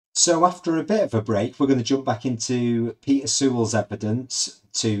So after a bit of a break, we're going to jump back into Peter Sewell's evidence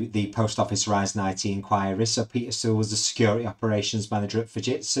to the Post Office Horizon IT inquiry. So Peter Sewell was the security operations manager at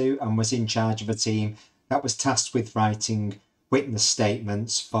Fujitsu and was in charge of a team that was tasked with writing witness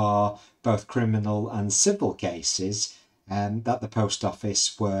statements for both criminal and civil cases that the post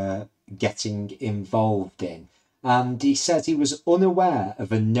office were getting involved in. And he said he was unaware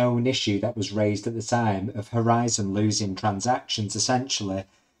of a known issue that was raised at the time of Horizon losing transactions, essentially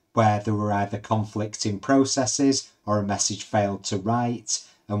where there were either conflicting processes or a message failed to write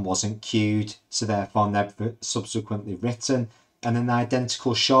and wasn't queued, so therefore never subsequently written, and an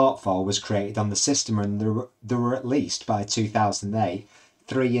identical shortfall was created on the system, and there were at least, by 2008,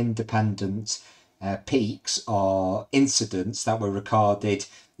 three independent peaks or incidents that were recorded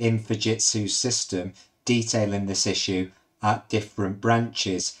in Fujitsu's system detailing this issue at different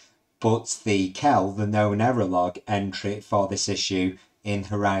branches. But the KEL, the known error log entry for this issue in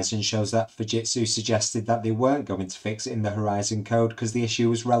Horizon, shows that Fujitsu suggested that they weren't going to fix it in the Horizon code because the issue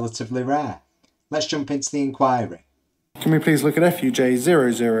was relatively rare. Let's jump into the inquiry. Can we please look at FUJ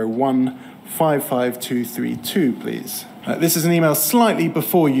 001555232, please? This is an email slightly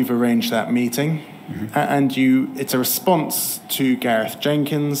before you've arranged that meeting, and it's a response to Gareth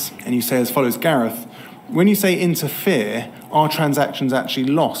Jenkins, and you say as follows: Gareth, when you say interfere, are transactions actually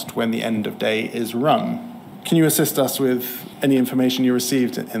lost when the end of day is run? Can you assist us with any information you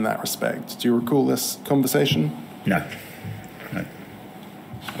received in that respect? Do you recall this conversation? No. I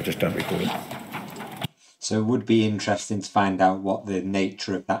just don't recall it. So it would be interesting to find out what the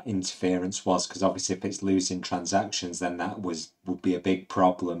nature of that interference was, because obviously if it's losing transactions, then that would be a big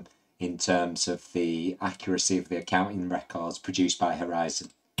problem in terms of the accuracy of the accounting records produced by Horizon.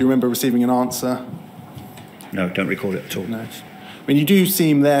 Do you remember receiving an answer? No, don't recall it at all. No. I mean, you do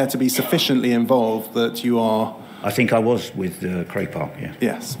seem there to be sufficiently involved that you are... I think I was with Craig Park, yeah.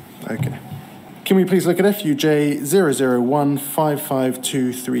 Yes, okay. Can we please look at FUJ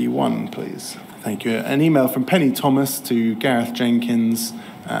 001555231, please? Thank you. An email from Penny Thomas to Gareth Jenkins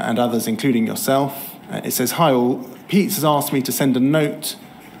and others, including yourself. It says, "Hi all, Pete has asked me to send a note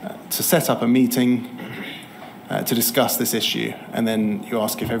to set up a meeting to discuss this issue." And then you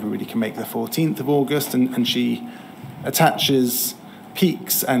ask if everybody can make the 14th of August, and she attaches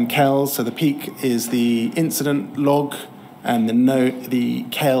peaks and KELs. So the peak is the incident log, and the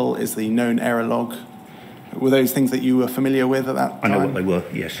KEL is the known error log. Were those things that you were familiar with at that time? I know what they were,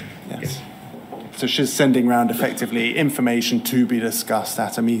 yes. Yes. So she's sending around effectively information to be discussed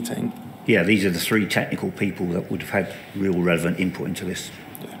at a meeting. Yeah, these are the three technical people that would have had real relevant input into this.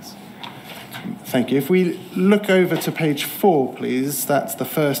 Yes. Thank you. If we look over to page 4, please, that's the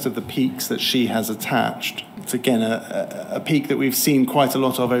first of the peaks that she has attached. It's again a peak that we've seen quite a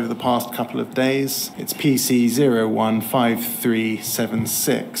lot of over the past couple of days. It's PC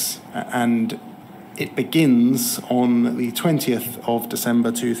 015376, and it begins on the 20th of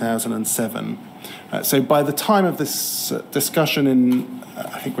December 2007. So by the time of this discussion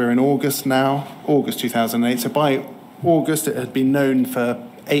I think we're in August now, August 2008. So by August it had been known for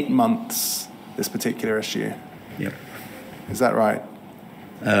 8 months, this particular issue. Yep. Is that right?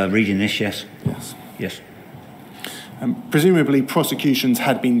 Reading this, yes. Yes. Yes. Presumably prosecutions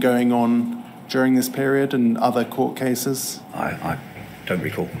had been going on during this period and other court cases? I don't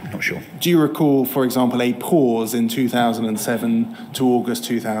recall, not sure. Do you recall, for example, a pause in 2007 to August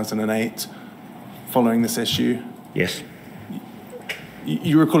 2008 following this issue? Yes.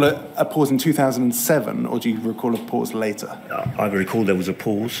 You recall a pause in 2007, or do you recall a pause later? I recall there was a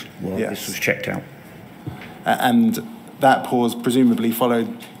pause while this was checked out. And that pause presumably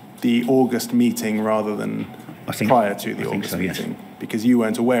followed the August meeting rather than prior to the August meeting, because you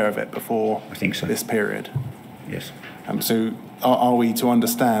weren't aware of it before this period. Yes. So are we to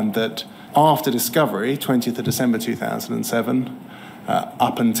understand that after discovery, 20th of December 2007,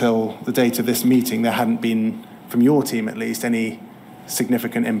 up until the date of this meeting, there hadn't been, from your team at least, any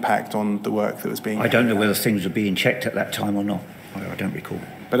significant impact on the work that was being I don't know whether things were being checked at that time or not. I don't recall.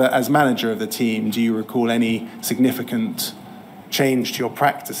 But as manager of the team, do you recall any significant change to your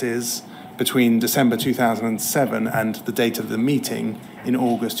practices between December 2007 and the date of the meeting in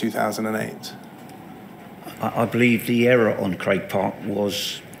August 2008? I believe the error on Craig Park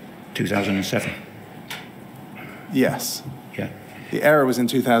was 2007. Yes. Yeah. The error was in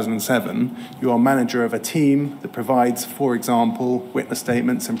 2007. You are manager of a team that provides, for example, witness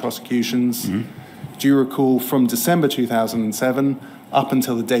statements and prosecutions. Mm-hmm. Do you recall from December 2007 up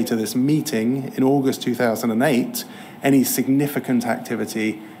until the date of this meeting in August 2008 any significant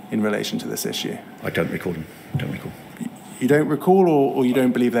activity in relation to this issue? I don't recall them. I don't recall. You don't recall, or you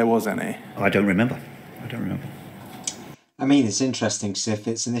don't believe there was any? I don't remember. I don't remember. I mean, it's interesting because if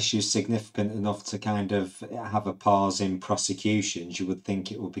it's an issue significant enough to kind of have a pause in prosecutions, you would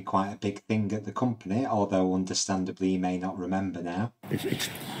think it would be quite a big thing at the company, although understandably you may not remember now.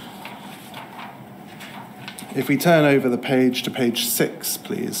 If we turn over the page to page 6,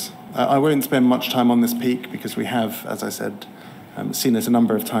 please. I won't spend much time on this peak because we have, as I said, seen it a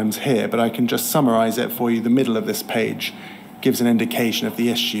number of times here, but I can just summarise it for you. The middle of this page gives an indication of the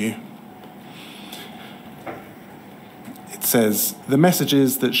issue. It says, the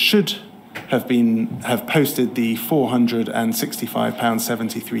messages that should have posted the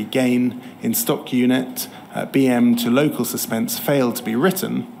 £465.73 gain in stock unit BM to local suspense failed to be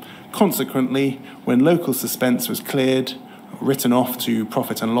written. Consequently, when local suspense was cleared, written off to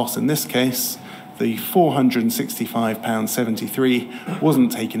profit and loss in this case, the £465.73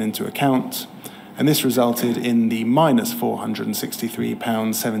 wasn't taken into account, and this resulted in the minus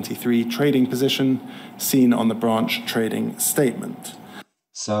 £463.73 trading position seen on the branch trading statement.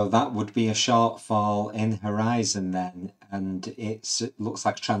 So that would be a shortfall in Horizon then, and it looks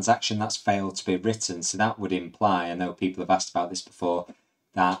like a transaction that's failed to be written. So that would imply, I know people have asked about this before,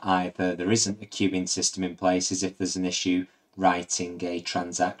 that either there isn't a queuing system in place as if there's an issue writing a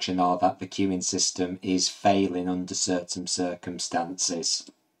transaction, or that the queuing system is failing under certain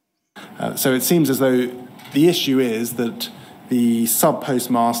circumstances. So it seems as though the issue is that the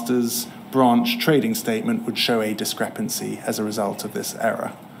sub-postmaster's branch trading statement would show a discrepancy as a result of this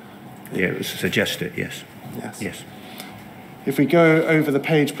error. Yeah, it was suggested, yes. Yes. If we go over the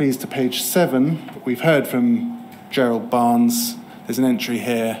page, please, to page 7, we've heard from Gerald Barnes. There's an entry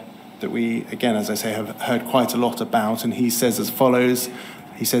here that we, again, as I say, have heard quite a lot about, and he says as follows.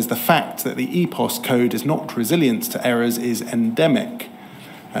 He says, the fact that the EPOS code is not resilient to errors is endemic.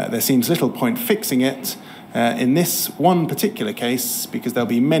 There seems little point fixing it in this one particular case because there'll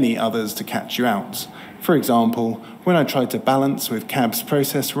be many others to catch you out. For example, when I tried to balance with CAB's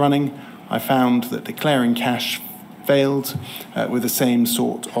process running, I found that declaring cash failed with the same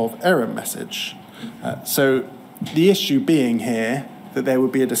sort of error message. So the issue being here that there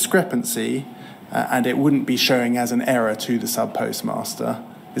would be a discrepancy and it wouldn't be showing as an error to the sub-postmaster.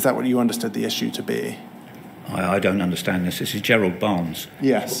 Is that what you understood the issue to be? I don't understand this. This is Gerald Barnes.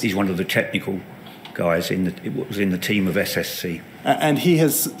 Yes. He's one of the technical guys was in the team of SSC. And he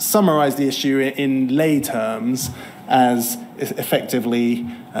has summarised the issue in lay terms as effectively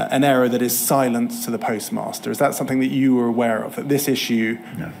an error that is silent to the postmaster. Is that something that you were aware of, that this issue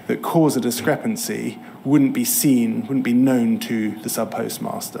that caused a discrepancy wouldn't be seen, wouldn't be known to the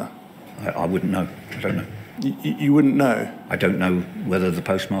sub-postmaster? I wouldn't know. I don't know. You wouldn't know? I don't know whether the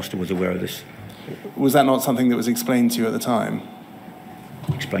postmaster was aware of this. Was that not something that was explained to you at the time?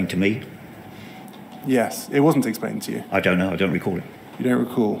 Explained to me? Yes, it wasn't explained to you. I don't know. I don't recall it. You don't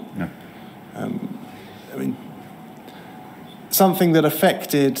recall? No. I mean, something that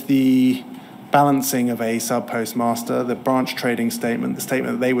affected the balancing of a sub-postmaster, the branch trading statement, the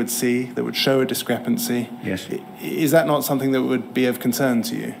statement that they would see that would show a discrepancy. Yes. Is that not something that would be of concern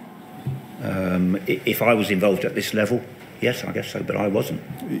to you? If I was involved at this level, yes, I guess so, but I wasn't.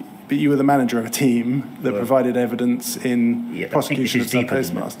 But you were the manager of a team that provided evidence in prosecution of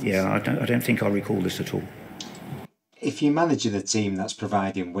sub-postmasters. Yeah, I don't think I recall this at all. If you manage the team that's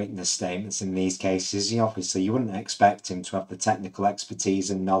providing witness statements in these cases, you wouldn't expect him to have the technical expertise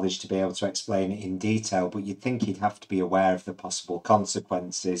and knowledge to be able to explain it in detail, but you'd think he'd have to be aware of the possible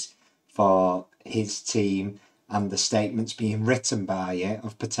consequences for his team and the statements being written by it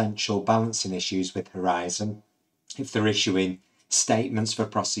of potential balancing issues with Horizon. If they're issuing statements for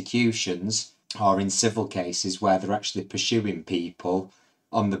prosecutions, or in civil cases where they're actually pursuing people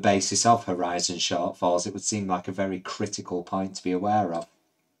on the basis of Horizon shortfalls, it would seem like a very critical point to be aware of.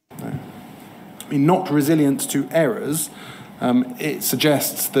 I mean, not resilient to errors, it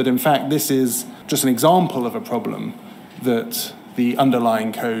suggests that in fact this is just an example of a problem that the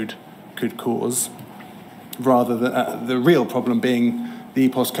underlying code could cause, rather than the real problem being the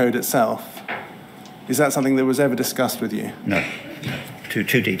EPOS code itself. Is that something that was ever discussed with you? No. Too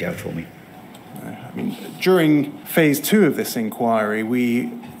detailed for me. I mean, during phase 2 of this inquiry,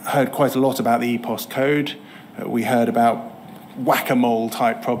 we heard quite a lot about the EPOS code. We heard about whack-a-mole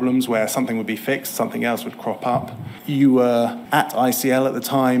type problems where something would be fixed, something else would crop up. You were at ICL at the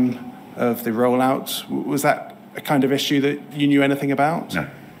time of the rollout. Was that a kind of issue that you knew anything about? No.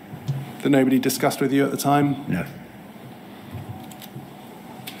 That nobody discussed with you at the time? No.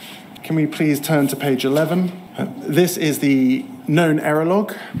 Can we please turn to page 11? This is the known error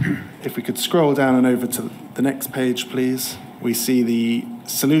log. If we could scroll down and over to the next page, please. We see the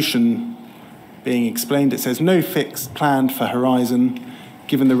solution being explained. It says, no fix planned for Horizon,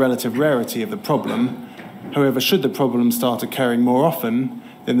 given the relative rarity of the problem. However, should the problem start occurring more often,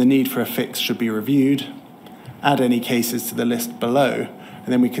 then the need for a fix should be reviewed. Add any cases to the list below, and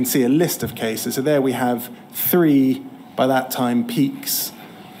then we can see a list of cases. So there we have 3, by that time, peaks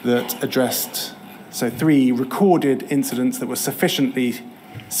that addressed, so 3 recorded incidents that were sufficiently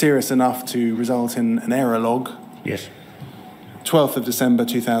serious enough to result in an error log. Yes. 12th of December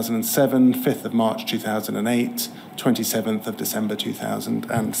 2007, 5th of March 2008, 27th of December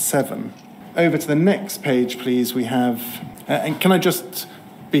 2007. Over to the next page, please, we have, and can I just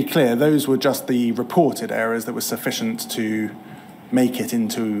be clear, those were just the reported errors that were sufficient to make it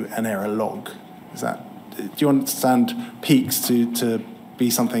into an error log. Is that, do you understand peaks to be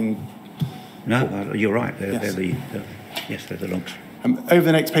something? No, you're right. Yes. They're the logs. Over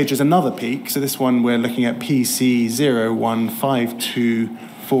the next page is another peak. So this one we're looking at PC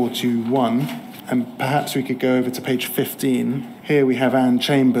 0152421. And perhaps we could go over to page 15. Here we have Anne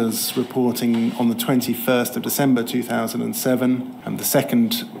Chambers reporting on the 21st of December 2007. And the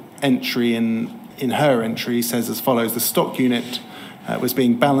second entry in her entry says as follows: the stock unit was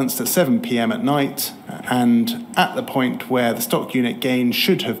being balanced at 7 p.m. at night, and at the point where the stock unit gain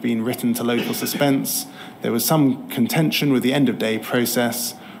should have been written to local suspense, there was some contention with the end-of-day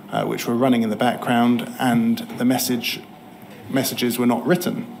process, which were running in the background, and the messages were not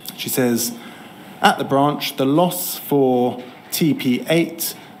written. She says, at the branch, the loss for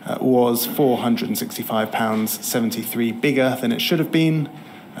TP8 was £465.73 bigger than it should have been.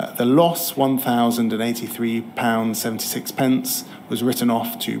 The loss, £1,083.76, was written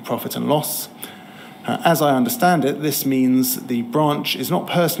off to profit and loss. As I understand it, this means the branch is not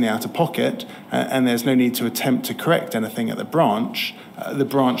personally out of pocket, and there's no need to attempt to correct anything at the branch. The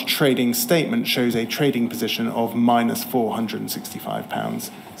branch trading statement shows a trading position of minus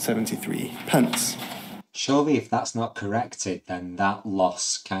 £465.73. Surely if that's not corrected, then that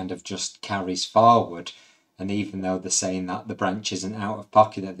loss kind of just carries forward. And even though they're saying that the branch isn't out of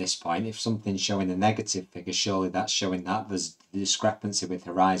pocket at this point, if something's showing a negative figure, surely that's showing that there's the discrepancy with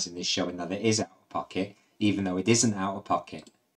Horizon is showing that it is out of pocket, even though it isn't out of pocket.